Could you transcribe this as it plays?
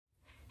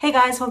Hey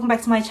guys, welcome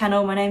back to my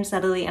channel. My name's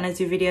Natalie and I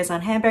do videos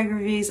on handbag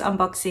reviews,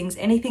 unboxings,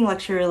 anything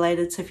luxury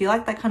related. So if you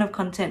like that kind of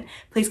content,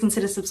 please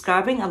consider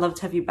subscribing. I'd love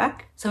to have you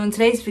back. So in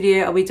today's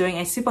video, I'll be doing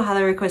a super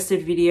highly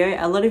requested video.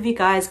 A lot of you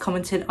guys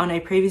commented on a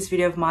previous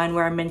video of mine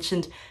where I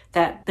mentioned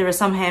that there are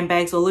some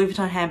handbags or Louis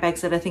Vuitton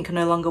handbags that I think are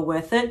no longer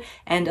worth it.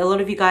 And a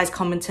lot of you guys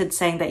commented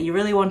saying that you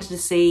really wanted to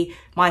see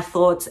my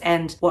thoughts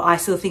and what I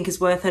still think is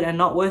worth it and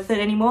not worth it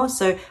anymore.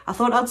 So I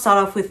thought I'd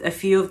start off with a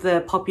few of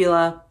the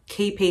popular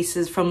key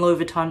pieces from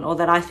Louis Vuitton, or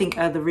that I think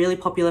are the really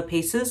popular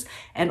pieces,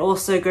 and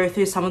also go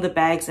through some of the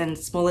bags and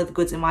small leather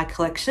goods in my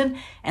collection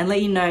and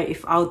let you know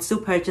if I would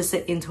still purchase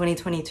it in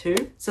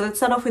 2022. So let's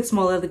start off with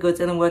small leather goods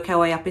and then work our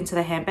way up into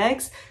the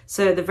handbags.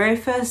 So the very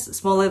first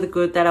small leather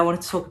good that I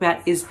wanted to talk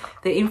about is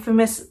the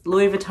infamous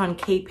Louis Vuitton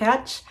key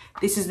pouch.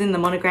 This is in the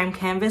Monogram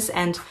canvas,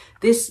 and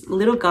this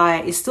little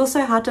guy is still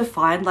so hard to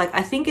find. Like,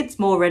 I think it's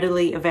more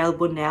readily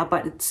available now,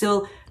 but it's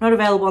still not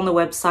available on the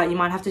website. You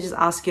might have to just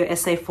ask your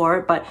SA for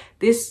it. But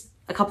this,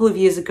 a couple of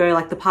years ago,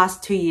 like the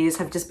past 2 years,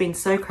 have just been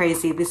so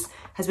crazy. This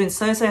has been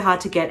so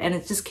hard to get, and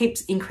it just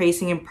keeps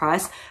increasing in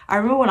price. I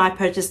remember when I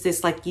purchased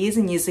this like years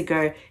and years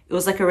ago, it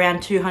was like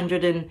around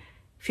 $250,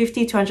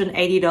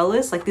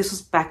 $280. Like, this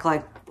was back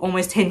like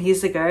almost 10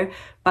 years ago,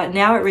 but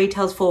now it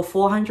retails for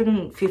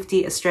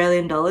 450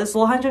 Australian dollars.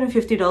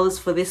 $450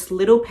 for this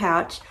little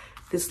pouch,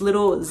 this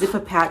little zipper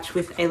pouch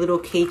with a little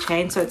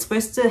keychain. So it's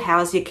supposed to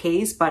house your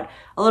keys, but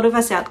a lot of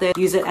us out there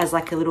use it as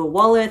like a little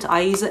wallet.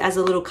 I use it as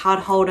a little card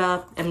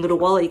holder and little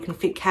wallet. You can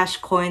fit cash,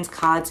 coins,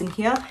 cards in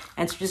here,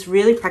 and it's just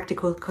really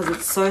practical because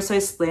it's so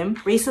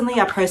slim. Recently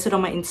I posted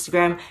on my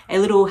Instagram a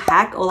little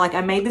hack, or like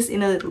I made this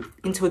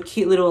into a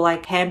cute little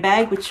like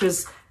handbag, which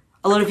was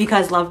a lot of you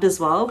guys loved as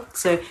well.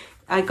 So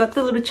I got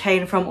the little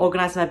chain from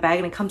Organize My Bag,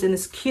 and it comes in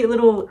this cute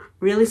little,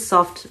 really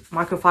soft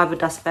microfiber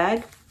dust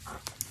bag.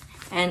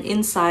 And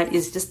inside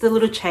is just the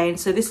little chain.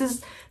 So this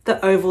is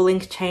the oval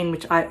link chain,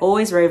 which I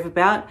always rave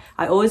about.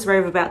 I always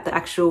rave about the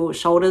actual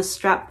shoulder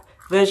strap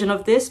version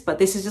of this, but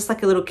this is just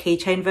like a little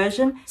keychain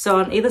version. So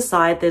on either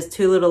side, there's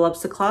two little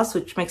lobster clasps,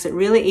 which makes it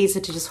really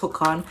easy to just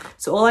hook on.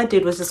 So all I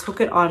did was just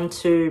hook it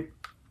onto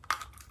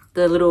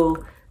the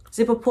little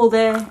zipper pull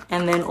there,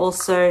 and then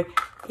also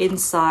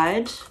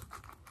inside,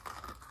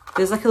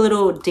 there's like a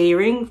little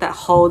D-ring that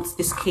holds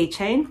this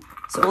keychain.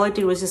 So all I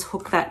did was just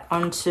hook that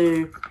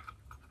onto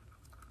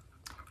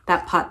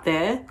that part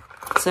there.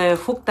 So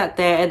hook that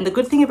there, and the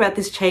good thing about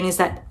this chain is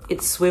that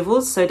it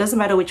swivels, so it doesn't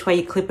matter which way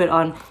you clip it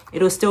on,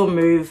 it'll still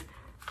move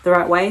the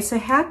right way. So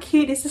how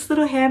cute is this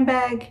little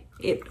handbag?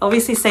 It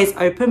obviously stays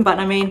open, but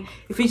I mean,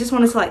 if you just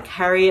wanted to like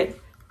carry it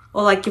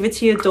or like give it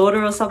to your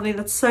daughter or something,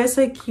 that's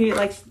so cute,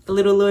 like the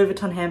little Louis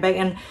Vuitton handbag.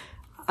 And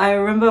I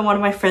remember one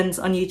of my friends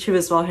on YouTube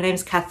as well, her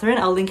name's Catherine.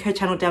 I'll link her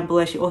channel down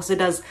below. She also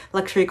does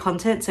luxury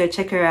content, so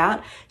check her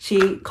out.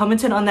 She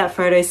commented on that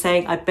photo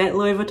saying, I bet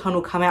Louis Vuitton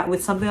will come out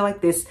with something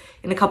like this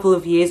in a couple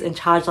of years and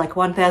charge like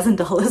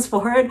 $1,000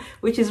 for it,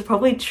 which is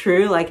probably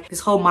true. Like, this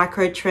whole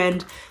micro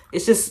trend,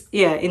 it's just,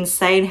 yeah,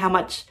 insane how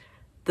much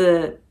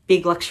the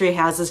big luxury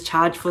houses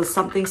charge for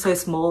something so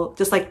small,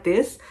 just like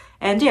this.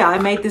 And yeah, I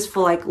made this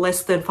for like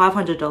less than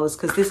 $500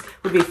 because this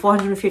would be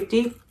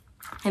 $450.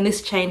 And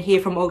this chain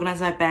here from Organize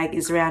My Bag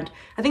is around,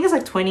 I think it's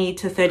like $20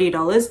 to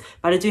 $30,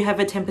 but I do have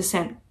a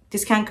 10%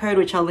 discount code,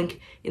 which I'll link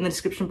in the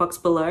description box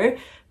below.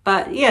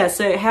 But yeah,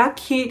 so how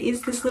cute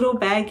is this little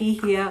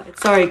baggie here?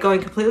 Sorry,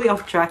 going completely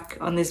off track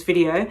on this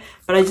video,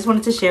 but I just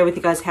wanted to share with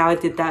you guys how I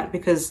did that,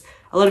 because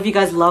a lot of you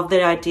guys loved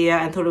that idea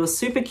and thought it was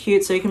super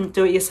cute, so you can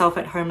do it yourself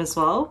at home as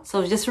well.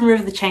 So I've just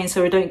removed the chain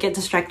so we don't get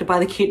distracted by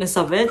the cuteness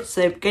of it.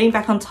 So getting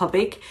back on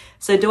topic,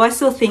 so do I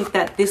still think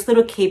that this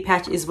little key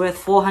pouch is worth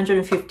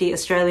 450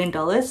 Australian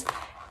dollars?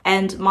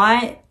 And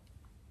my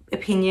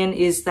opinion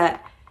is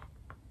that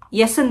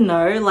yes and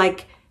no,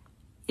 like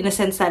in a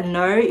sense that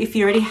no, if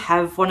you already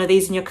have one of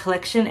these in your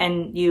collection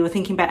and you were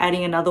thinking about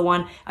adding another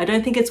one, I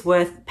don't think it's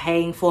worth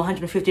paying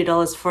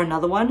 $450 for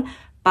another one.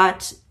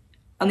 But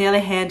on the other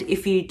hand,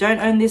 if you don't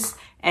own this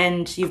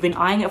and you've been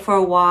eyeing it for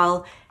a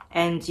while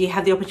and you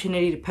have the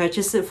opportunity to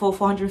purchase it for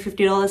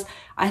 $450,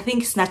 I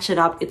think snatch it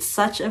up. It's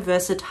such a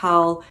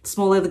versatile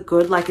small leather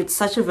good. Like, it's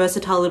such a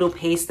versatile little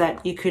piece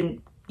that you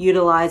can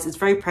utilize. It's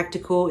very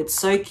practical. It's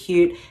so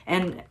cute.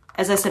 And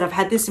as I said, I've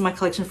had this in my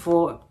collection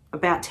for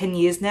about 10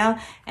 years now,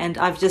 and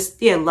I've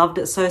just, yeah, loved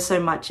it so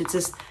much. It's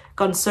just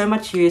gotten so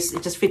much use.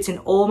 It just fits in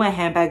all my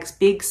handbags,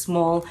 big,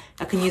 small.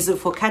 I can use it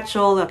for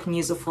catch-all. I can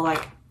use it for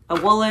like a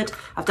wallet.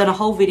 I've done a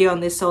whole video on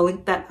this, so I'll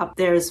link that up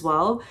there as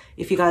well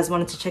if you guys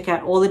wanted to check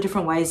out all the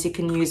different ways you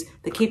can use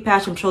the key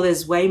pouch. I'm sure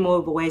there's way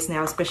more ways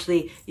now,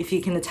 especially if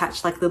you can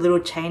attach like the little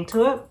chain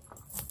to it.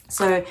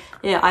 So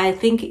yeah, I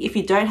think if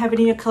you don't have it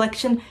in your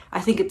collection,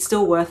 I think it's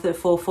still worth it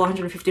for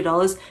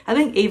 $450. I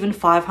think even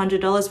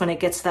 $500 when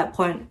it gets to that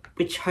point,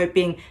 which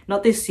hoping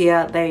not this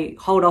year, they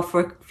hold off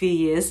for a few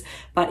years.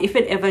 But if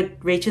it ever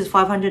reaches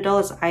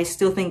 $500, I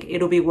still think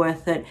it'll be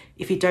worth it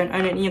if you don't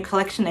own it in your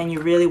collection and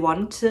you really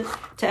want to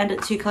add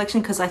it to your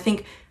collection, because I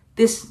think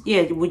this,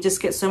 yeah, would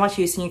just get so much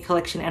use in your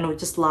collection and it would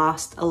just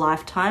last a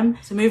lifetime.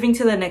 So moving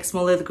to the next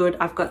small leather good,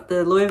 I've got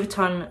the Louis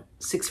Vuitton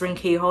 6-ring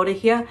key holder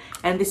here,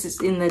 and this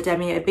is in the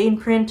Damier Ebene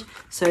print.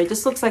 So it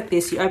just looks like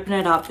this. You open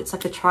it up, it's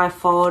like a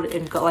trifold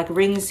and got like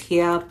rings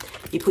here.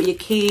 You put your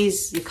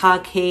keys, your car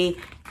key,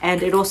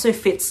 and it also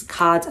fits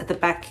cards at the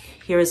back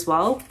here as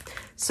well.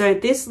 So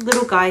this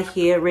little guy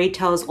here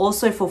retails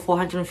also for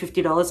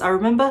 $450. I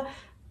remember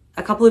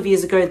a couple of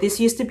years ago, this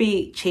used to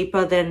be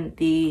cheaper than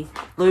the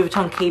Louis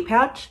Vuitton key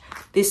pouch.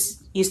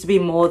 This used to be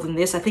more than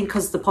this, I think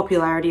because the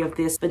popularity of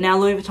this, but now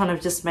Louis Vuitton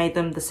have just made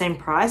them the same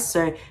price.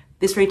 So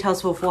this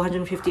retails for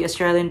 450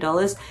 Australian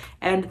dollars,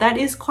 and that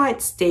is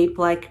quite steep.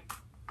 Like,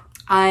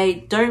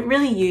 I don't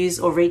really use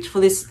or reach for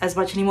this as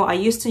much anymore. I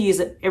used to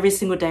use it every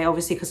single day,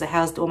 obviously, because it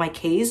housed all my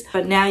keys,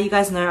 but now you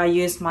guys know I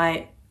use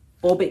my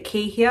Orbit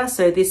key here.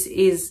 So this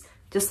is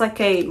just like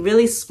a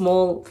really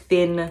small,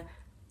 thin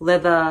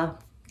leather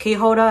key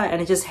holder,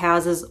 and it just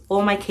houses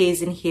all my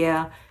keys in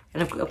here.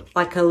 And I've got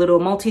like a little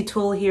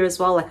multi-tool here as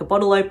well, like a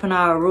bottle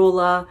opener, a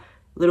ruler,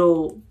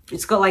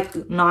 it's got like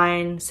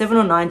 7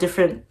 or 9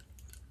 different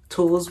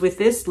tools with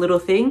this little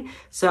thing.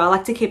 So I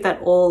like to keep that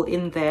all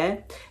in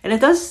there, and it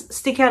does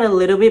stick out a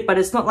little bit, but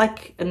it's not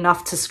like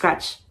enough to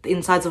scratch the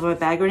insides of my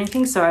bag or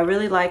anything. So I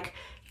really like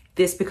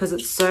this because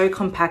it's so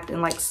compact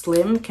and like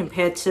slim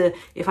compared to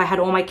if I had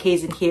all my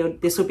keys in here,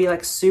 this would be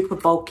like super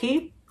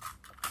bulky.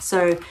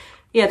 So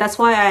yeah, that's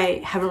why I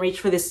haven't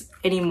reached for this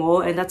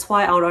anymore, and that's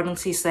why I would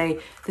honestly say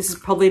this is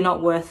probably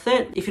not worth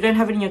it. If you don't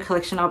have it in your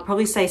collection, I'll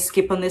probably say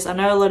skip on this. I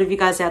know a lot of you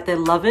guys out there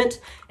love it,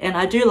 and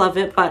I do love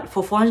it, but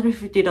for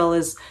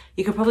 $450,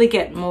 you could probably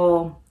get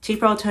more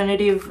cheaper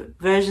alternative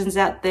versions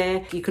out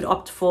there. You could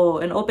opt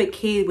for an Orbit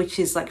key, which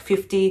is like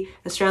 50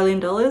 Australian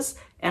dollars.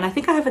 And I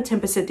think I have a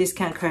 10%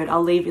 discount code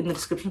I'll leave in the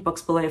description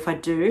box below if I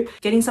do.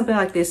 Getting something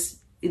like this,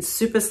 it's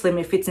super slim.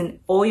 It fits in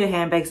all your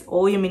handbags,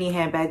 all your mini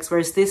handbags,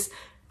 whereas this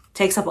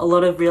takes up a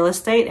lot of real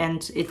estate,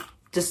 and it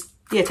just,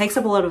 yeah, takes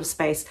up a lot of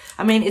space.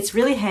 I mean, it's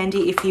really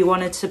handy if you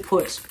wanted to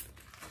put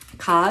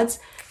cards.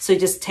 So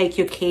just take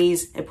your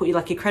keys and put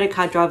your credit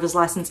card, driver's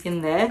license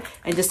in there,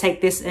 and just take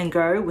this and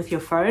go with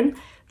your phone.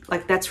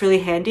 Like, that's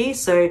really handy.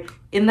 So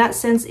in that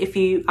sense, if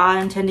you are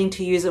intending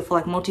to use it for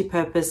like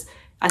multi-purpose,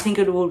 I think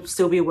it will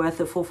still be worth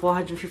it for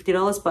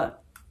 $450.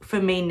 But for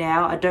me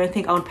now, I don't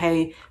think I would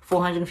pay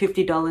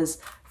 $450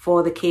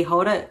 for the key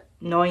holder,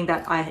 knowing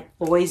that I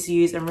always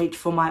use and reach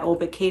for my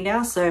Orbit key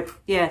now. So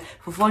yeah,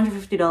 for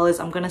 $450,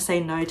 I'm gonna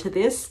say no to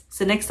this.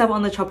 So next up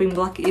on the chopping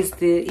block is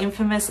the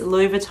infamous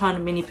Louis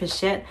Vuitton mini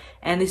pochette,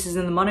 and this is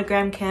in the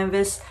Monogram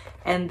canvas.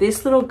 And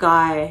this little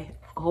guy,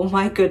 oh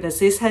my goodness,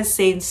 this has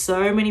seen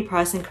so many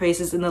price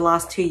increases in the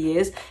last 2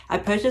 years. I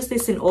purchased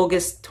this in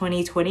August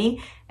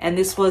 2020, and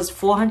this was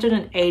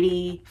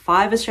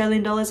 485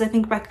 Australian dollars, I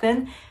think, back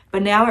then.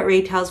 But now it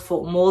retails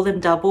for more than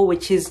double,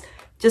 which is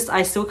just,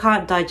 I still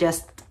can't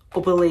digest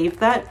or believe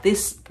that.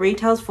 This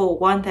retails for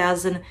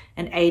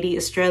 1,080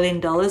 Australian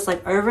dollars,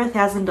 like over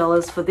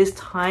 $1,000 for this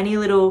tiny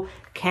little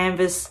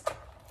canvas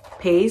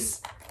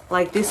piece.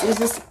 Like, this is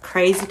just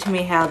crazy to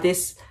me how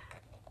this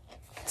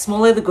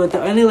small leather good,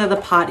 the only leather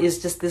part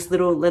is just this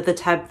little leather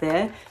tab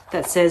there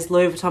that says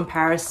Louis Vuitton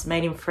Paris,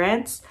 made in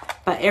France,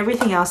 but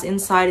everything else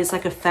inside is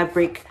like a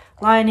fabric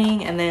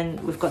lining, and then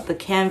we've got the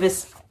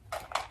canvas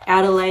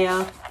outer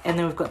layer, and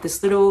then we've got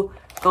this little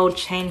gold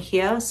chain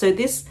here. So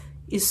this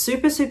is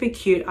super, super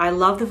cute. I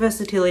love the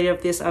versatility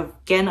of this. I've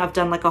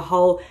done like a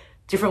whole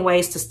different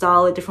ways to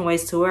style it, different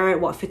ways to wear it,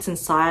 what fits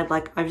inside.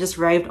 Like, I've just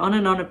raved on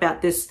and on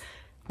about this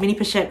mini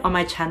pochette on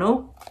my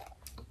channel,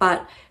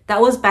 but that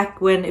was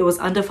back when it was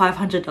under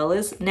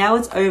 $500. Now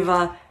it's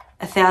over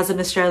 1,000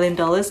 Australian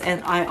dollars,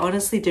 and I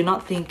honestly do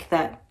not think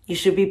that you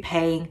should be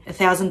paying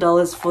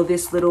 $1,000 for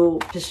this little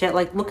pochette.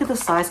 Like, look at the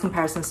size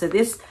comparison. So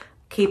this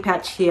key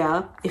pouch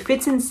here, it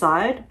fits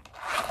inside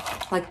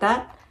like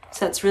that.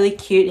 So that's really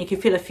cute, and you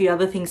can fit a few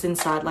other things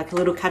inside, like a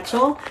little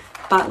catch-all.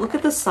 But look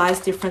at the size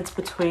difference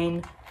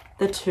between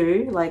the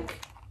two.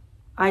 Like,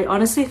 I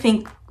honestly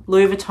think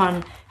Louis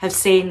Vuitton have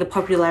seen the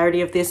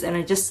popularity of this and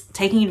are just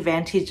taking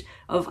advantage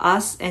of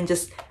us and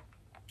just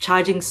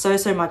charging so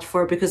much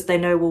for it because they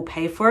know we'll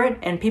pay for it.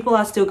 And people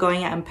are still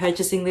going out and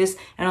purchasing this,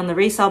 and on the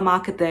resale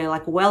market they're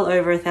like well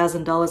over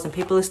 $1,000, and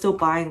people are still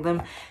buying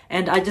them.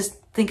 And I just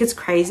think it's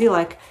crazy.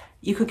 Like,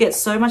 you could get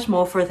so much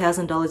more for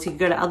 $1,000. You could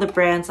go to other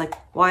brands like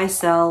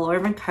YSL or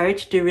even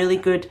Coach, do really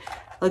good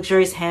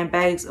luxurious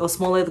handbags or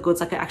small leather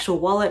goods like an actual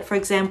wallet, for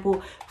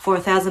example, for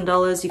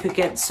 $1,000. You could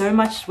get so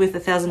much with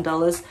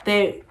 $1,000.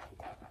 They're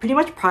pretty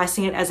much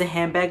pricing it as a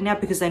handbag now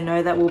because they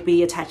know that we'll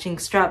be attaching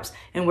straps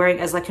and wearing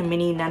it as like a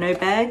mini nano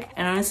bag.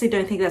 And I honestly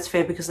don't think that's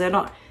fair because they're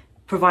not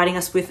providing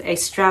us with a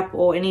strap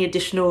or any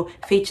additional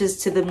features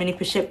to the mini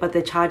pochette, but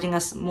they're charging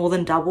us more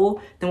than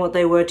double than what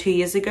they were 2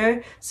 years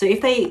ago. So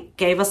if they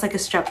gave us like a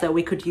strap that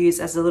we could use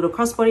as a little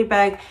crossbody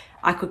bag,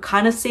 I could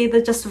kind of see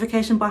the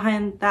justification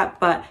behind that,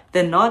 but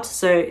they're not.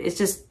 So it's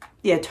just,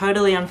 yeah,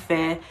 totally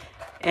unfair.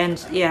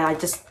 And yeah, I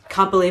just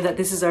can't believe that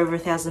this is over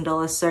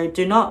 $1,000. So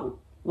do not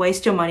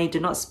waste your money.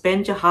 Do not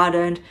spend your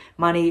hard-earned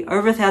money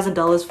over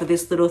 $1,000 for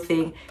this little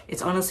thing.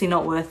 It's honestly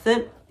not worth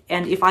it.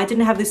 And if I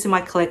didn't have this in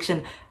my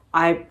collection,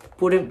 I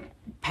wouldn't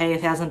pay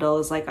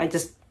 $1,000. Like,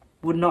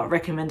 would not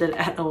recommend it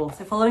at all.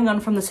 So following on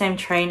from the same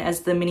train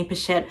as the mini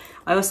pochette,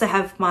 I also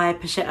have my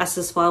Pochette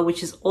accessoire,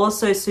 which is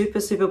also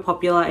super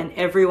popular and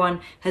everyone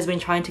has been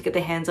trying to get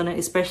their hands on it,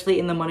 especially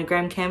in the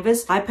Monogram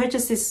canvas. I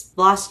purchased this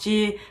last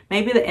year,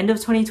 maybe the end of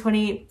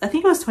 2020, I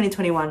think it was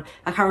 2021,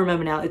 I can't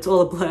remember now, it's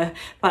all a blur,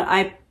 but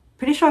I'm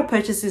pretty sure I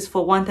purchased this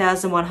for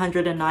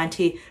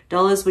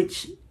 $1,190,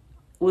 which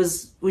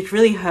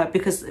really hurt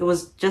because it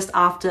was just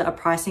after a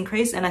price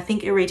increase, and I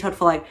think it retailed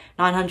for like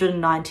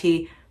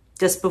 $990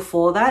 just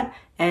before that.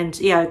 And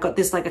yeah, I got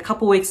this like a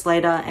couple weeks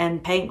later,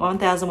 and paying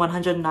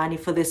 $1,190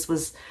 for this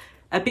was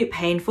a bit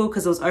painful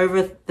because it was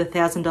over the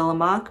 $1,000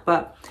 mark.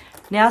 But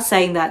now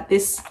saying that,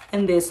 this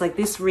and this, like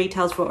this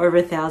retails for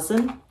over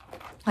 $1,000,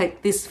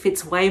 like this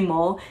fits way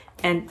more,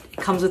 and it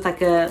comes with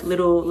like a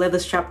little leather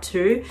strap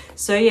too.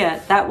 So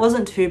yeah, that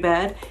wasn't too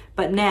bad.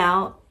 But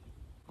now,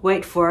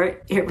 wait for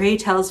it, it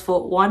retails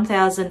for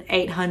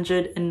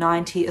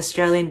 1,890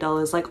 Australian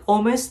dollars, like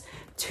almost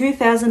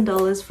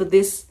 $2,000 for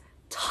this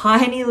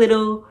tiny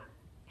little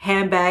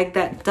handbag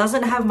that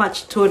doesn't have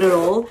much to it at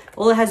all.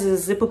 All it has is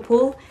a zipper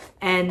pull,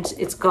 and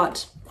it's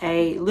got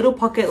a little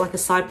pocket, like a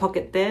side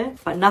pocket there,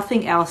 but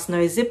nothing else.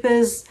 No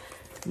zippers,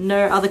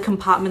 no other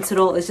compartments at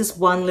all. It's just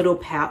one little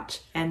pouch,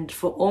 and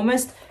for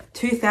almost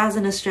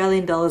 2,000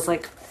 Australian dollars,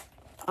 like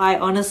I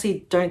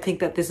honestly don't think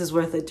that this is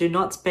worth it. Do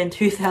not spend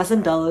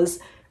 $2,000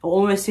 or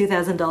almost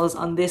 $2,000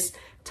 on this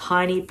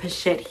tiny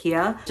pochette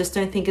here. Just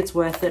don't think it's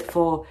worth it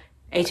for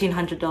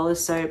 $1,800,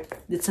 so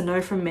it's a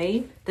no from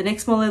me. The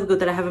next small leather good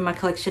that I have in my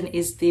collection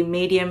is the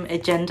medium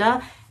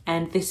agenda,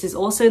 and this is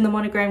also in the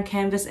Monogram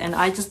canvas, and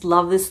I just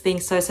love this thing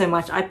so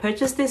much. I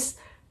purchased this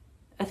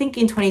I think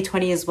in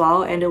 2020 as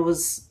well, and it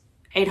was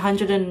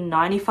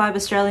 895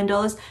 Australian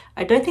dollars.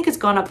 I don't think it's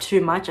gone up too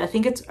much. I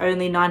think it's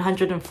only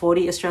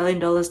 940 Australian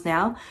dollars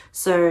now.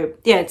 So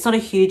yeah, it's not a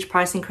huge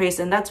price increase,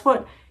 and that's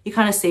what you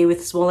kind of see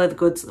with small leather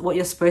goods, what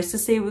you're supposed to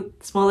see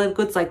with small leather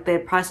goods. Like their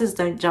prices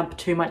don't jump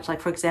too much. Like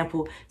for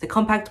example, the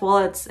compact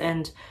wallets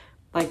and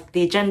like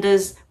the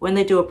agendas, when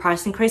they do a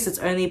price increase, it's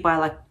only by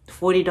like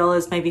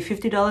 $40, maybe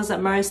 $50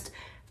 at most.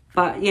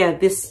 But yeah,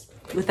 this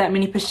with that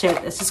mini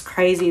pochette, it's just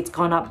crazy. It's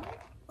gone up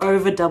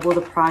over double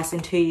the price in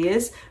 2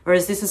 years,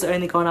 whereas this has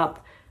only gone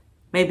up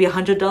maybe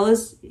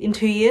 $100 in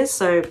 2 years.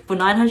 So for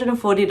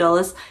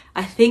 $940,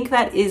 I think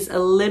that is a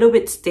little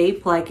bit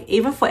steep. Like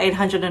even for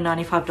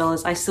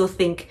 $895, I still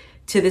think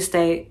to this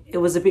day it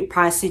was a bit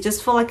pricey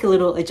just for like a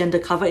little agenda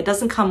cover. It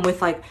doesn't come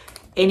with like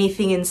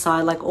anything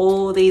inside, like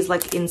all these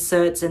like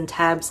inserts and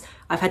tabs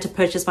I've had to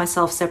purchase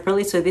myself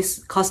separately. So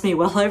this cost me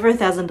well over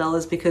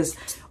 $1,000 because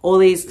all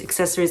these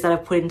accessories that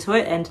I've put into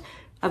it. And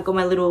I've got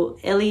my little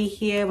Ellie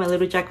here, my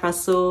little Jack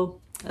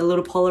Russell, a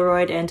little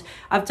Polaroid, and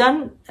I've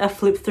done a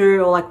flip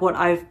through or like what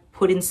I've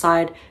put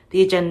inside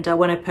the agenda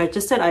when I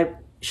purchased it. I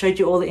showed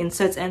you all the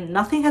inserts and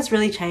nothing has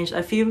really changed.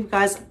 A few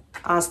guys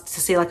asked to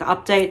see like an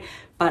update,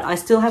 but I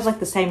still have like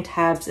the same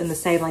tabs and the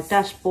same like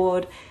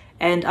dashboard.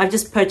 And I've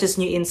just purchased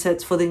new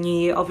inserts for the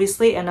new year,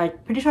 obviously, and I'm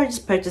pretty sure I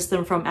just purchased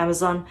them from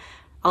Amazon.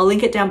 I'll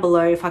link it down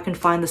below if I can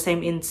find the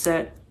same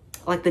insert,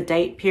 like the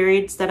date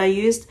periods that I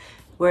used.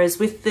 Whereas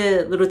with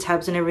the little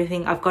tabs and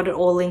everything, I've got it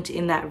all linked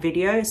in that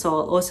video. So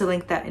I'll also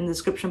link that in the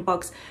description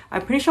box.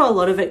 I'm pretty sure a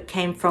lot of it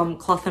came from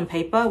Cloth and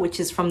Paper, which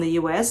is from the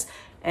US.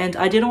 And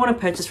I didn't want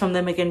to purchase from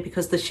them again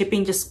because the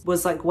shipping just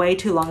was like way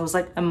too long. It was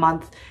like a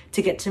month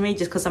to get to me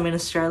just because I'm in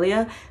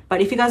Australia.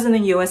 But if you guys are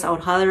in the US, I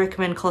would highly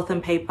recommend Cloth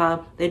and Paper.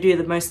 They do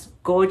the most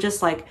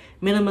gorgeous like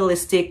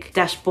minimalistic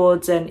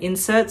dashboards and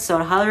inserts, so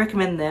I highly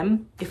recommend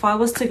them. If I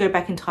was to go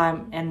back in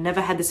time and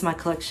never had this in my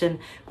collection,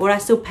 would I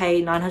still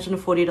pay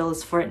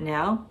 $940 for it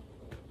now?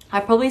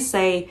 I'd probably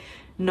say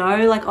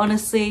no. Like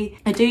honestly,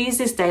 I do use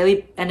this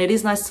daily and it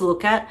is nice to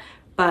look at,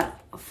 but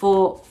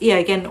for, yeah,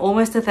 again,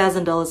 almost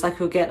 $1,000, I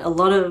could get a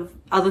lot of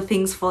other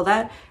things for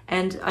that.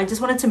 And I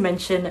just wanted to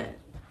mention,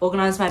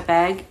 Organize My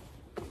Bag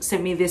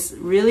sent me this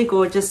really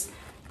gorgeous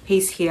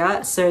piece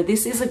here. So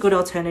this is a good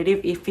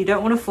alternative if you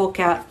don't want to fork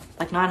out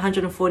like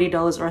 $940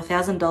 or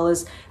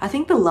 $1,000. I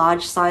think the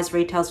large size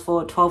retails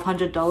for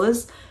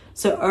 $1,200.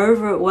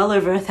 So well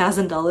over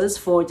 $1,000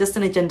 for just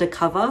an agenda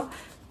cover.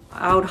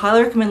 I would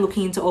highly recommend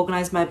looking into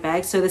Organize My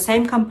Bag. So the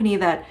same company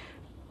that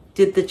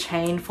did the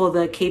chain for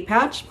the key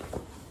pouch,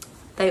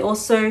 they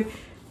also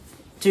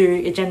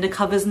do agenda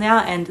covers now,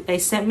 and they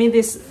sent me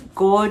this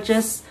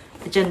gorgeous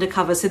agenda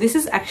cover. So this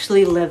is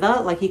actually leather,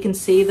 like you can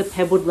see the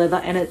pebbled leather,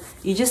 and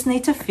you just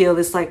need to feel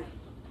this like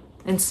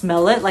and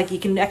smell it. Like you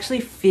can actually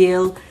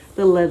feel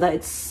the leather.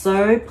 It's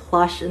so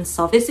plush and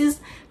soft. This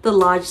is the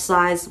large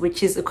size,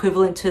 which is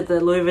equivalent to the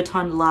Louis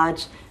Vuitton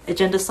large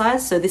agenda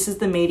size. So this is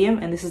the medium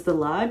and this is the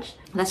large.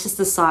 That's just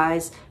the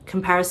size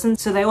comparison.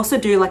 So they also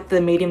do like the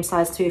medium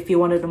size too if you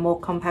wanted a more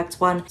compact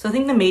one. So I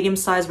think the medium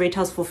size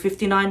retails for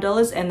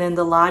 $59, and then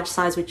the large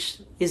size, which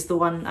is the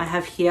one I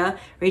have here,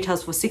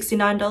 retails for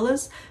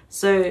 $69.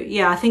 So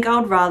yeah, I think I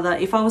would rather,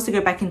 if I was to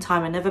go back in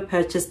time and never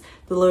purchased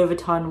the Louis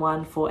Vuitton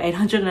one for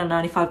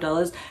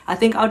 $895, I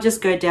think I'll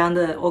just go down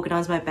the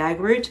Organize My Bag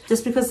route,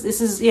 just because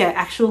this is, yeah,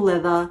 actual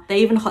leather.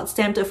 They even hot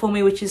stamped it for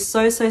me, which is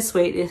so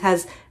sweet. It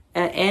has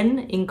an N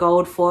in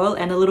gold foil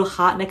and a little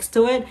heart next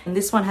to it. And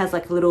this one has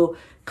like a little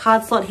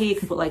card slot here. You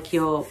can put like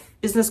your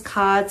business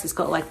cards. It's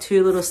got like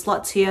 2 little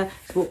slots here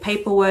to put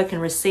paperwork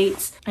and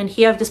receipts. And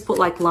here I've just put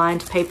like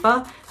lined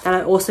paper that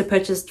I also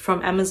purchased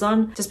from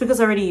Amazon, just because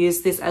I already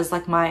use this as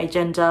like my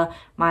agenda,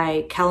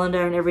 my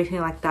calendar and everything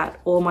like that.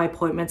 All my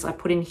appointments I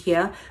put in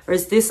here.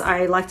 Whereas this,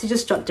 I like to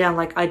just jot down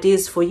like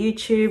ideas for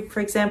YouTube, for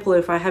example.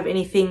 If I have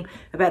anything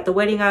about the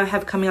wedding I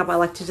have coming up, I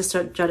like to just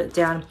jot it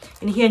down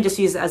in here and just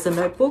use it as a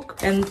notebook.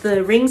 And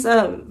the rings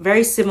are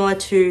very similar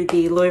to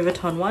the Louis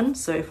Vuitton one.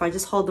 So if I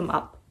just hold them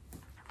up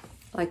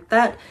like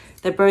that,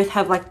 they both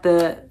have like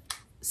the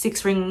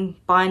 6-ring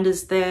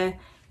binders there,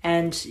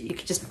 and you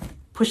can just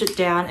push it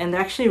down, and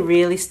they're actually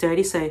really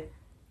sturdy. So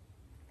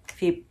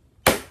if you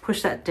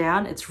push that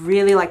down, it's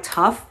really like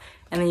tough,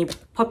 and then you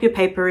pop your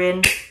paper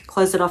in,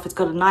 close it off. It's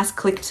got a nice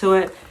click to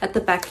it. At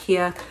the back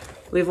here,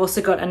 we've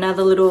also got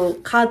another little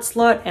card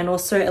slot and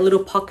also a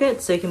little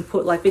pocket, so you can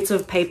put like bits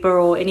of paper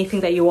or anything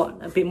that you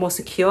want a bit more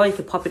secure. You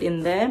can pop it in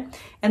there.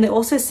 And they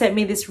also sent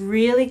me this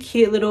really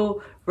cute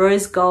little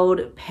rose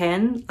gold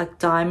pen, like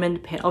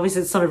diamond pen.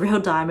 Obviously it's not a real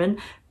diamond,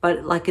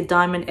 but like a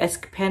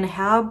diamond-esque pen.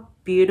 How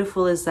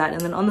beautiful is that? And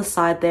then on the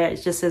side there,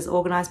 it just says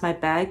Organize My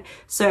Bag.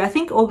 So I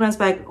think Organize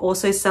Bag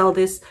also sell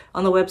this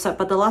on the website,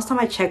 but the last time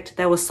I checked,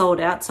 they were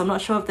sold out. So I'm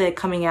not sure if they're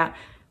coming out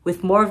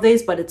with more of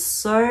these, but it's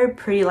so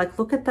pretty. Like,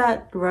 look at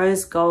that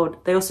rose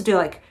gold. They also do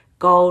like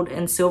gold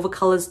and silver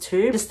colors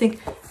too. I just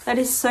think that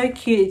is so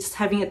cute, just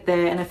having it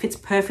there, and it fits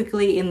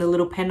perfectly in the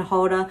little pen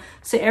holder.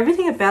 So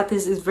everything about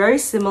this is very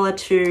similar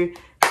to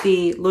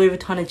the Louis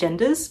Vuitton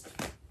agendas.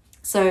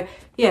 So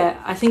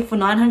yeah, I think for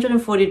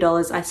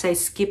 $940, I say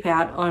skip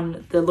out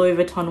on the Louis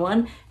Vuitton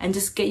one and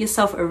just get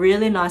yourself a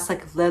really nice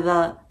like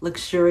leather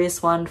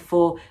luxurious one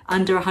for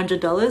under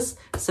 $100.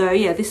 So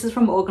yeah, this is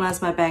from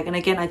Organize My Bag, and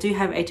again, I do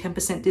have a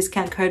 10%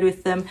 discount code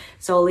with them,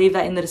 so I'll leave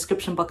that in the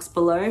description box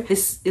below.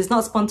 This is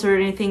not sponsored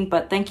or anything,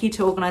 but thank you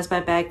to Organize My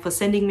Bag for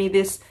sending me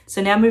this.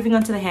 So now moving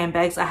on to the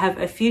handbags, I have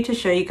a few to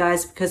show you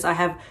guys because I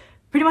have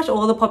pretty much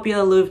all the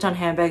popular Louis Vuitton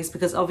handbags,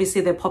 because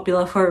obviously they're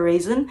popular for a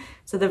reason.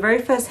 So the very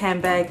first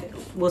handbag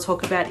we'll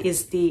talk about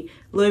is the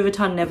Louis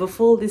Vuitton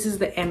Neverfull. This is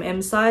the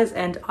MM size,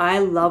 and I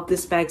love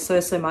this bag so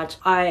much.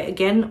 I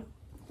again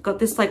got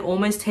this like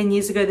almost 10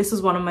 years ago. This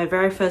was one of my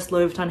very first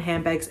Louis Vuitton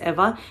handbags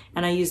ever,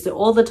 and I used it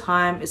all the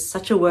time. It's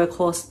such a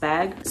workhorse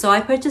bag. So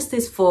I purchased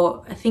this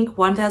for I think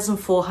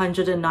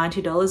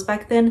 $1,490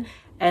 back then,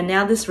 and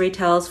now this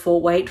retails for,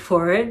 wait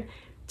for it,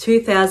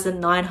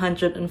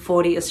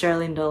 2,940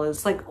 Australian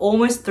dollars, like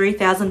almost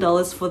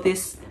 $3,000 for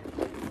this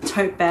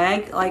tote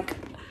bag. Like,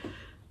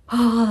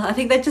 oh, I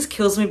think that just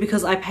kills me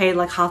because I paid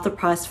like half the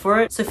price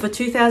for it. So for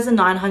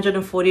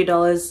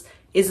 $2,940,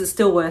 is it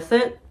still worth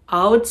it?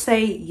 I would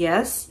say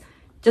yes,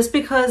 just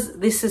because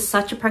this is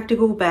such a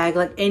practical bag.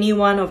 Like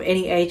anyone of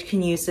any age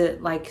can use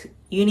it. Like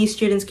uni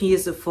students can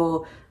use it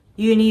for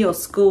uni or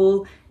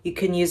school. You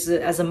can use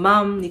it as a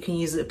mum, you can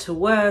use it to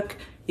work.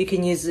 You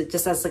can use it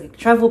just as like a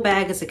travel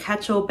bag, as a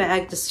catch-all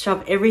bag, just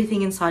shove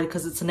everything inside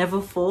because it's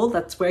never full.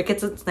 That's where it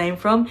gets its name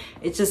from.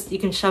 It's just, you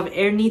can shove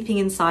anything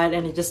inside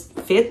and it just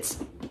fits.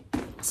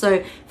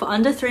 So for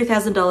under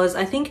 $3,000,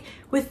 I think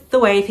with the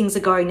way things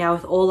are going now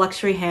with all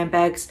luxury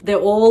handbags, they're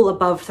all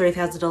above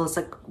 $3,000,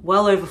 like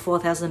well over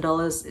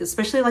 $4,000,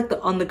 especially like the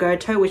on-the-go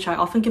tote, which I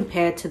often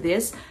compare to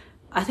this.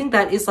 I think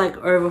that is like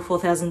over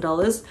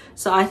 $4,000.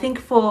 So I think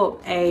for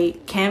a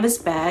canvas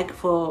bag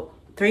for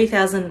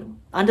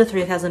under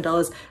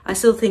 $3,000, I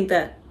still think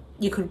that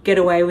you could get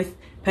away with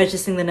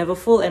purchasing the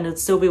Neverfull and it'd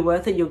still be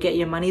worth it. You'll get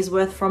your money's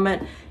worth from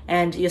it,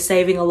 and you're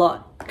saving a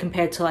lot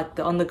compared to like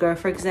the on the go,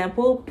 for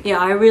example. Yeah,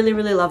 I really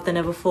love the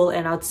Neverfull,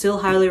 and I'd still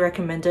highly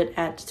recommend it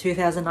at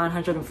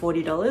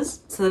 $2,940.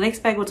 So the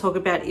next bag we'll talk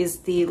about is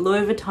the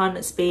Louis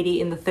Vuitton Speedy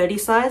in the 30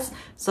 size.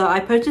 So I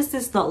purchased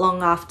this not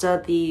long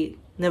after the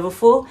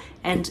Neverfull,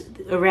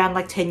 and around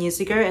like 10 years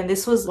ago, and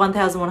this was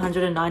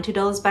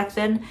 $1,190 back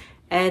then.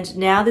 And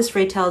now this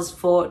retails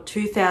for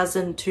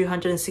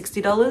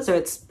 $2,260, so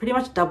it's pretty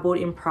much doubled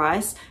in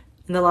price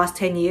in the last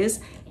 10 years.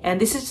 And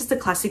this is just the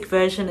classic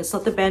version. It's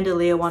not the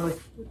bandolier one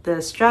with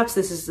the straps.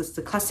 This is just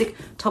the classic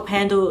top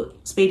handle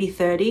Speedy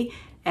 30.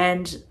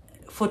 And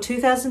for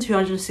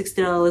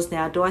 $2,260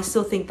 now, do I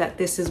still think that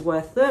this is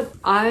worth it?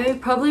 I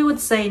probably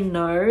would say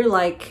no.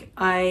 Like,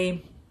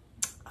 I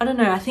don't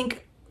know. I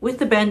think with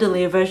the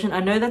bandolier version, I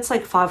know that's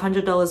like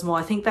 $500 more.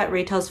 I think that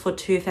retails for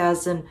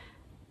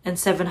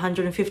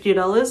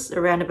 $2,750,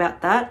 around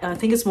about that. I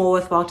think it's more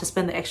worthwhile to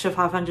spend the extra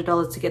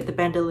 $500 to get the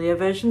bandolier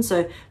version.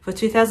 So for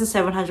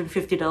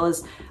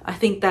 $2,750, I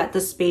think that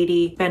the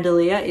Speedy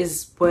bandolier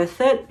is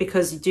worth it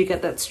because you do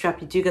get that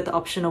strap, you do get the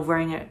option of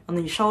wearing it on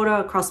your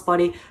shoulder,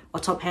 crossbody, or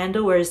top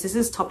handle, whereas this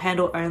is top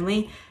handle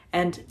only.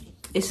 And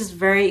it's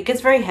just it gets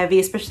very heavy,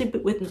 especially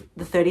with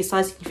the 30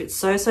 size. You can fit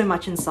so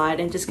much inside,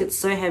 and it just gets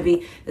so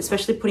heavy,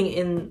 especially putting it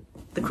in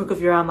the crook of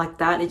your arm like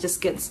that. It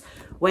just gets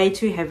way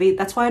too heavy.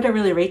 That's why I don't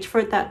really reach for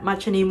it that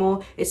much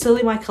anymore. It's still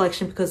in my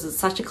collection because it's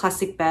such a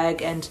classic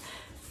bag, and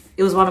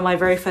it was one of my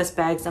very first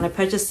bags, and I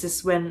purchased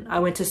this when I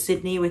went to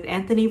Sydney with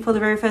Anthony for the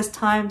very first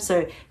time,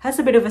 so it has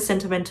a bit of a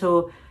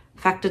sentimental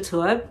factor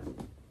to it,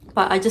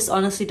 but I just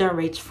honestly don't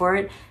reach for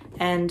it.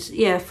 And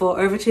yeah, for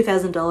over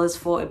 $2,000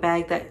 for a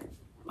bag that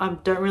I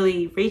don't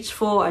really reach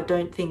for, I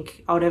don't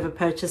think I would ever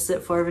purchase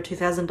it for over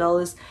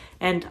 $2,000,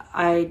 and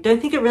I don't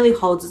think it really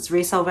holds its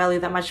resale value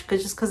that much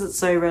just because it's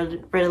so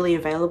readily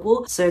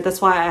available. So that's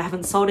why I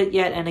haven't sold it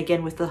yet, and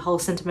again with the whole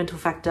sentimental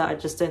factor, I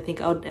just don't think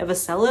I would ever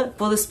sell it.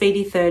 For the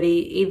Speedy 30,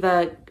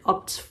 either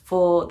opt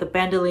for the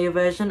bandolier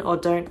version or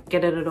don't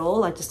get it at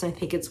all. I just don't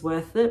think it's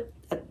worth it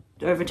at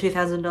over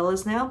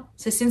 $2,000 now.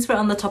 So since we're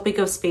on the topic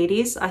of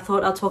Speedies, I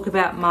thought I'll talk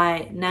about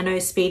my Nano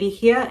Speedy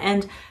here,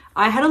 and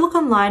I had a look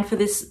online for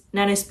this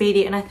Nano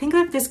Speedy, and I think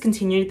I've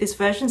discontinued this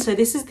version. So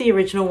this is the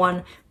original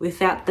one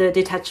without the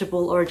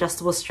detachable or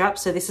adjustable strap.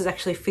 So this is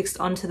actually fixed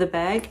onto the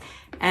bag.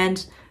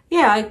 And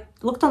yeah, I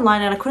looked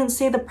online and I couldn't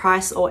see the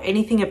price or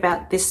anything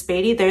about this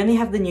Speedy. They only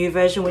have the new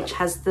version, which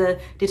has the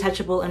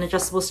detachable and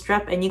adjustable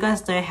strap. And you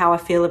guys know how I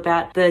feel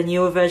about the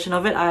newer version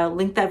of it. I'll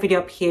link that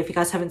video up here if you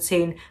guys haven't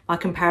seen my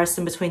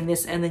comparison between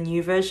this and the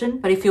new version.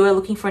 But if you were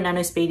looking for a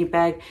Nano Speedy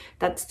bag,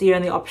 that's the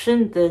only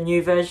option, the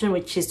new version,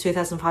 which is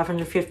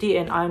 $2,550.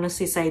 And I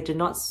honestly say do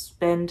not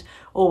spend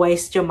or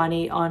waste your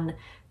money on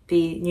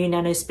the new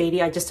Nano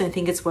Speedy. I just don't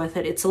think it's worth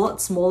it. It's a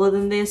lot smaller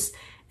than this,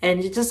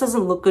 and it just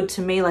doesn't look good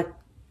to me. Like,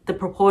 the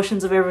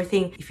proportions of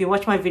everything, if you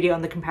watch my video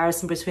on the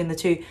comparison between the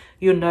two,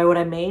 you'll know what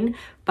I mean.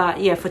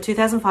 But yeah, for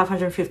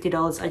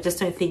 $2,550, I just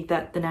don't think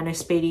that the Nano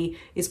Speedy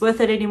is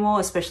worth it anymore,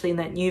 especially in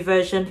that new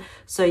version.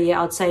 So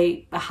yeah, I'd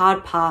say a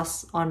hard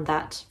pass on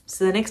that.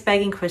 So the next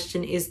bag in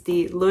question is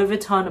the Louis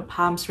Vuitton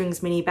Palm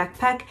Springs mini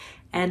backpack.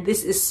 And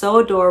this is so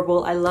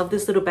adorable. I love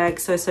this little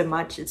bag so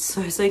much. It's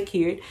so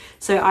cute.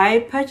 So I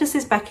purchased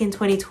this back in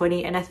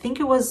 2020, and I think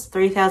it was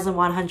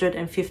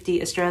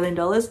 3,150 Australian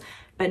dollars.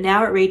 But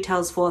now it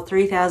retails for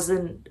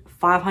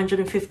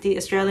 3,550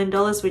 Australian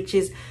dollars, which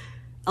is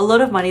a lot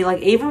of money.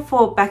 Like, even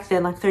for back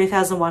then, like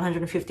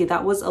 3,150,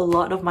 that was a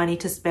lot of money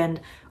to spend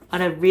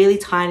on a really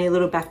tiny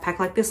little backpack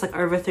like this, like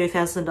over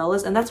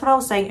 $3,000. And that's what I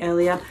was saying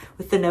earlier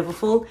with the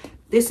Neverfull.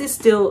 This is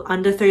still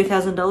under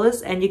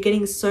 $3,000, and you're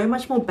getting so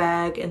much more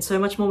bag and so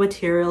much more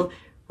material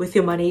with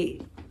your money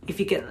if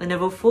you get a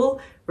Neverfull.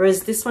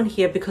 Whereas this one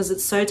here, because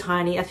it's so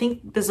tiny, I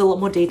think there's a lot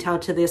more detail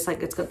to this.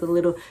 Like, it's got the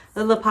little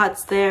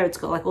parts there, it's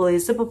got like all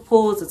these zipper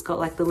pulls, it's got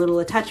like the little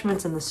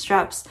attachments and the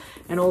straps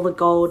and all the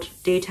gold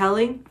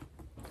detailing.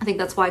 I think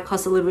that's why it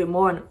costs a little bit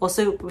more. And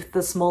also with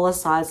the smaller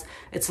size,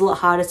 it's a lot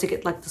harder to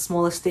get like the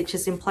smaller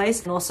stitches in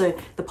place. And also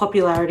the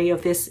popularity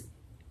of this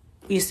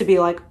used to be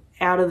like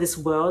out of this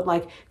world.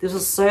 Like, this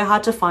was so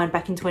hard to find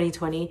back in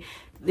 2020.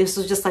 This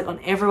was just like on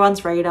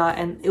everyone's radar,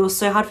 and it was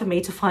so hard for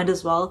me to find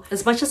as well.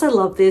 As much as I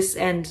love this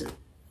and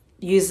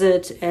use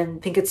it and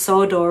think it's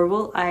so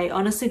adorable, I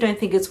honestly don't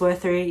think it's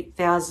worth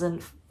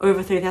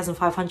over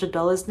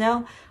 $3,500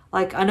 now.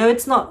 Like, I know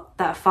it's not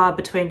that far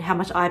between how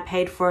much I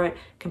paid for it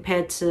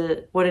compared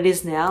to what it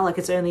is now. Like,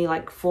 it's only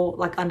like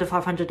under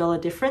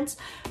 $500 difference.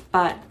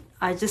 But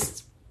I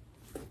just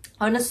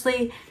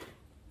honestly,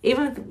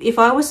 even if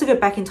I was to go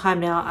back in time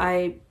now,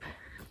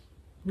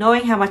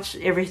 knowing how much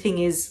everything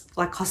is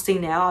like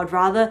costing now,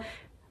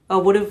 I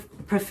would have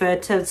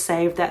preferred to have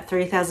saved that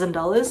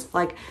 $3,000.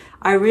 Like,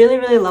 I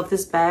really love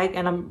this bag,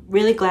 and I'm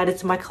really glad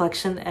it's in my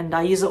collection, and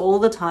I use it all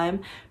the time,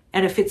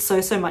 and it fits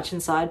so much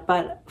inside.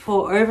 But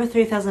for over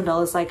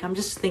 $3,000, like, I'm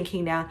just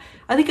thinking now,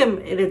 I think I'm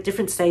at a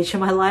different stage in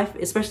my life,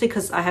 especially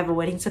because I have a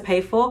wedding to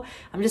pay for.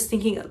 I'm just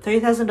thinking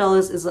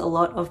 $3,000 is a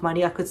lot of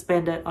money. I could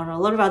spend it on a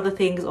lot of other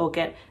things, or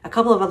get a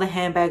couple of other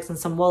handbags and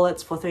some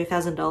wallets for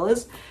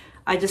 $3,000.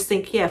 I just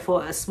think, yeah,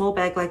 for a small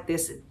bag like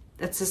this,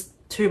 that's just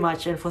too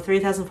much. And for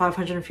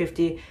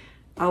 $3,550,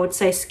 I would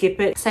say skip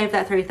it. Save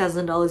that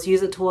 $3,000,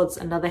 use it towards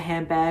another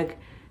handbag.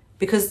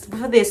 Because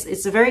for this,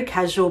 it's a very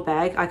casual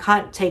bag. I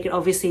can't take it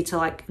obviously to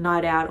like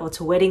night out or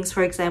to weddings,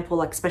 for example,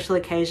 like special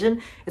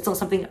occasion. It's not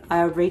something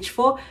I would reach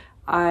for.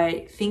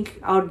 I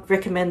think I would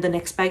recommend the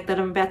next bag that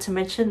I'm about to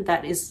mention.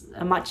 That is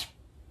a much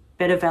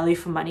better value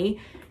for money,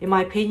 in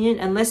my opinion.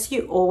 Unless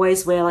you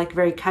always wear like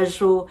very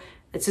casual,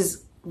 it's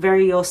just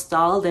very your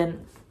style,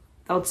 then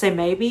I would say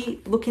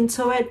maybe look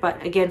into it.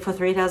 But again, for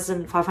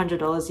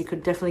 $3,500, you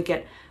could definitely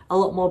get a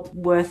lot more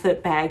worth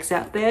it bags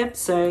out there.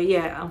 So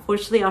yeah,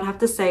 unfortunately, I'd have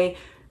to say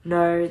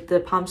no,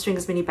 the Palm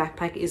Springs mini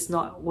backpack is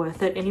not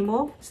worth it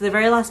anymore. So the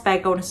very last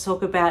bag I want to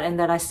talk about, and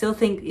that I still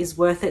think is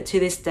worth it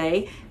to this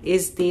day,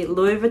 is the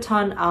Louis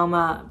Vuitton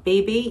Alma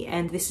BB,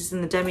 and this is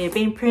in the Damier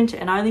bean print.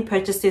 And I only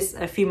purchased this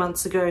a few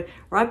months ago,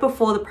 right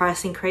before the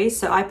price increase.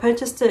 So I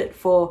purchased it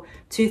for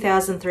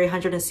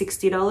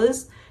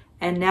 $2,360,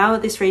 and now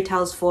this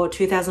retails for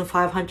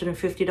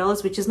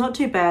 $2,550, which is not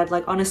too bad.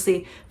 Like,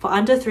 honestly, for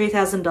under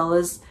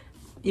 $3,000,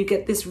 you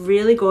get this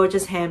really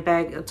gorgeous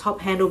handbag, a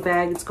top handle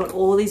bag. It's got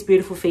all these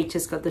beautiful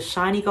features. It's got the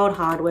shiny gold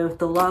hardware with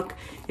the lock.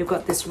 You've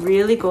got this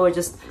really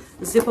gorgeous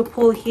zipper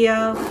pull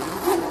here,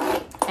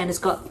 and it's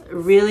got a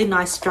really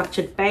nice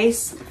structured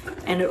base,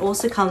 and it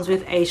also comes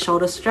with a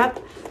shoulder strap.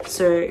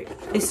 So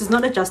this is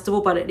not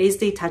adjustable, but it is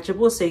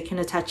detachable, so you can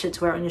attach it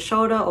to wear it on your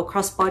shoulder or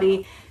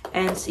crossbody.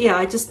 And yeah,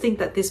 I just think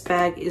that this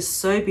bag is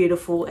so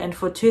beautiful, and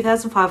for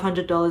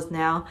 $2,500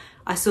 now,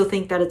 I still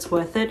think that it's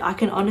worth it. I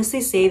can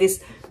honestly see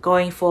this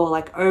going for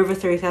like over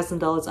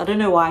 $3,000. I don't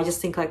know why, I just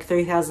think like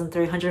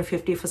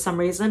 $3,350 for some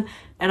reason,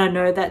 and I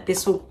know that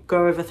this will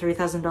go over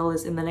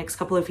 $3,000 in the next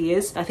couple of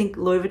years. I think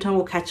Louis Vuitton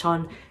will catch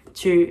on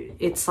to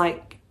its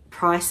like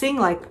pricing,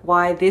 like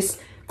why this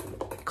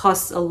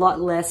costs a lot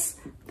less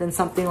than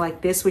something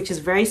like this, which is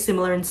very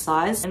similar in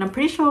size. And I'm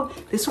pretty sure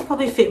this will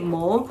probably fit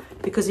more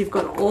because you've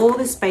got all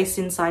this space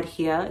inside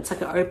here. It's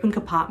like an open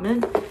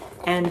compartment,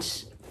 and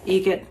you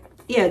get,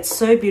 yeah, it's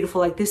so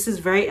beautiful. Like this is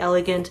very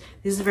elegant,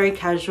 this is very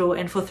casual,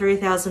 and for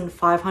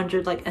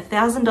 $3,500, like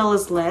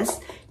 $1,000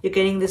 less, you're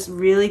getting this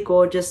really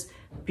gorgeous,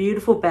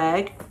 beautiful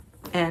bag.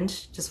 And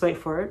just wait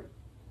for it.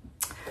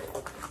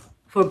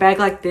 For a bag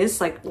like this,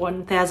 like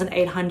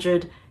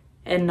 $1,890,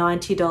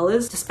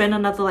 to spend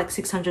another like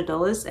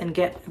 $600 and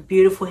get a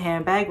beautiful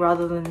handbag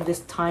rather than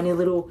this tiny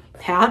little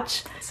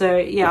pouch. So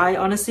yeah, I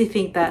honestly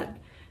think that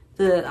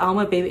the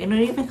Alma baby, and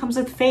it even comes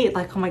with feet.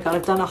 Like, oh my god,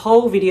 I've done a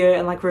whole video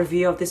and like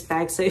review of this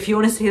bag, so if you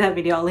want to see that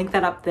video, I'll link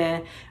that up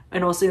there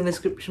and also in the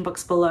description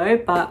box below.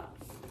 But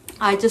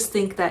I just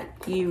think that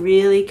you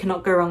really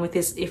cannot go wrong with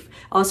this. If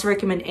I was to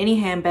recommend any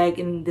handbag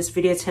in this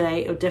video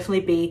today, it would definitely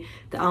be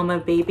the Alma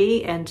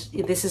BB, and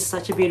this is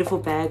such a beautiful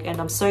bag,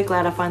 and I'm so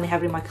glad I finally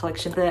have it in my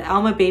collection. The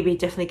Alma BB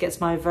definitely gets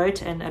my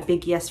vote and a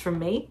big yes from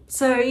me.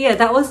 So yeah,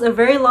 that was a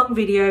very long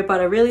video, but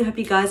I really hope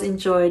you guys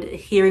enjoyed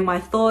hearing my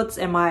thoughts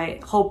and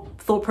my whole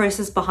thought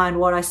process behind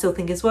what I still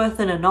think is worth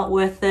it and not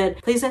worth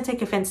it. Please don't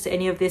take offense to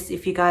any of this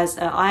if you guys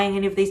are eyeing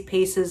any of these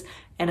pieces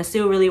and are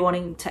still really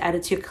wanting to add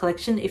it to your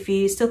collection. If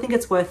you still think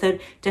it's worth it,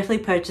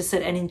 definitely purchase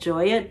it and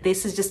enjoy it.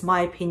 This is just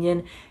my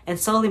opinion, and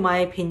solely my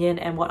opinion,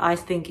 and what I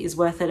think is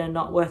worth it and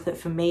not worth it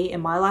for me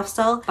and my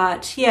lifestyle.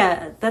 But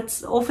yeah,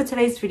 that's all for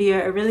today's video.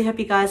 I really hope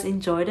you guys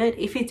enjoyed it.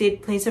 If you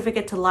did, please don't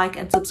forget to like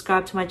and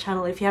subscribe to my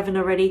channel if you haven't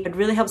already. It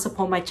really helps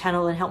support my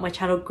channel and help my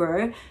channel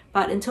grow.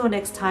 But until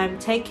next time,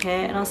 take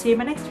care, and I'll see you in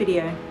my next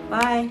video.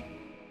 Bye!